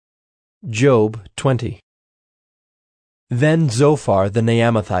Job 20. Then Zophar the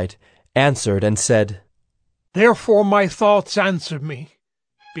Naamathite answered and said, Therefore my thoughts answer me,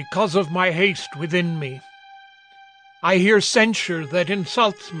 because of my haste within me. I hear censure that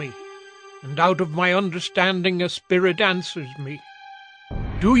insults me, and out of my understanding a spirit answers me.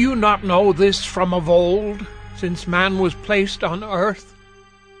 Do you not know this from of old, since man was placed on earth,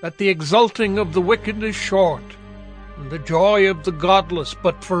 that the exulting of the wicked is short, and the joy of the godless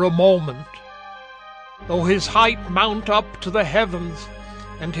but for a moment? Though his height mount up to the heavens,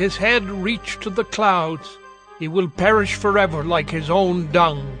 and his head reach to the clouds, he will perish forever like his own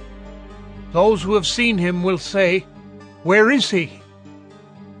dung. Those who have seen him will say, Where is he?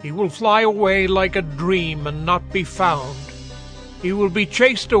 He will fly away like a dream and not be found. He will be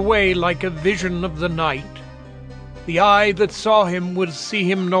chased away like a vision of the night. The eye that saw him will see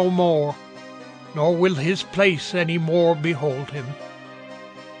him no more, nor will his place any more behold him.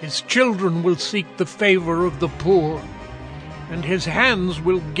 His children will seek the favor of the poor, and his hands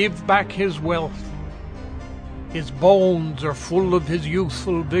will give back his wealth. His bones are full of his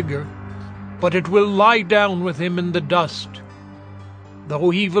youthful vigor, but it will lie down with him in the dust.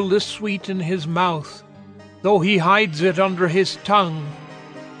 Though evil is sweet in his mouth, though he hides it under his tongue,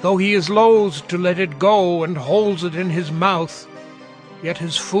 though he is loath to let it go and holds it in his mouth, yet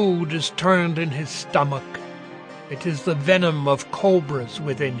his food is turned in his stomach. It is the venom of cobras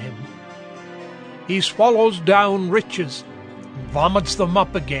within him. He swallows down riches and vomits them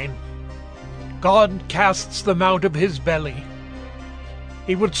up again. God casts them out of his belly.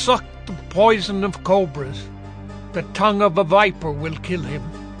 He would suck the poison of cobras. The tongue of a viper will kill him.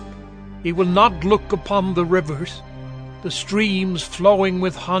 He will not look upon the rivers, the streams flowing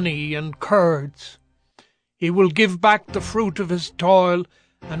with honey and curds. He will give back the fruit of his toil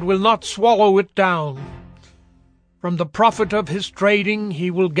and will not swallow it down. From the profit of his trading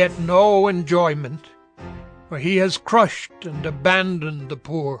he will get no enjoyment, for he has crushed and abandoned the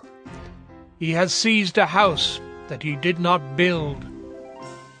poor. He has seized a house that he did not build.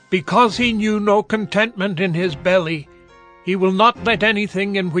 Because he knew no contentment in his belly, he will not let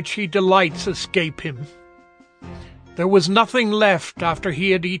anything in which he delights escape him. There was nothing left after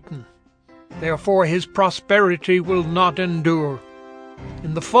he had eaten. Therefore his prosperity will not endure.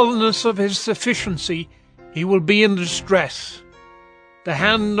 In the fullness of his sufficiency he will be in distress. The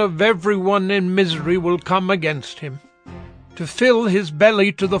hand of everyone in misery will come against him. To fill his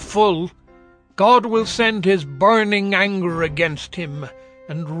belly to the full, God will send his burning anger against him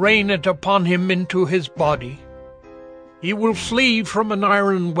and rain it upon him into his body. He will flee from an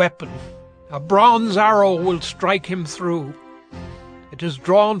iron weapon. A bronze arrow will strike him through. It is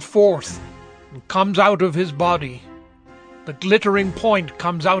drawn forth and comes out of his body. The glittering point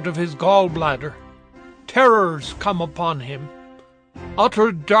comes out of his gallbladder. Terrors come upon him.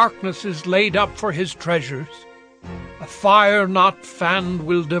 Utter darkness is laid up for his treasures. A fire not fanned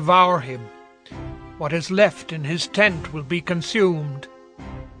will devour him. What is left in his tent will be consumed.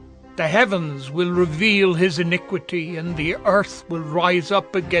 The heavens will reveal his iniquity, and the earth will rise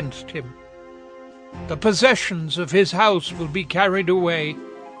up against him. The possessions of his house will be carried away,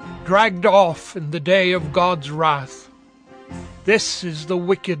 dragged off in the day of God's wrath. This is the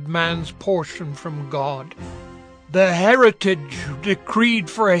wicked man's portion from God, the heritage decreed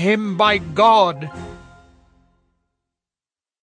for him by God.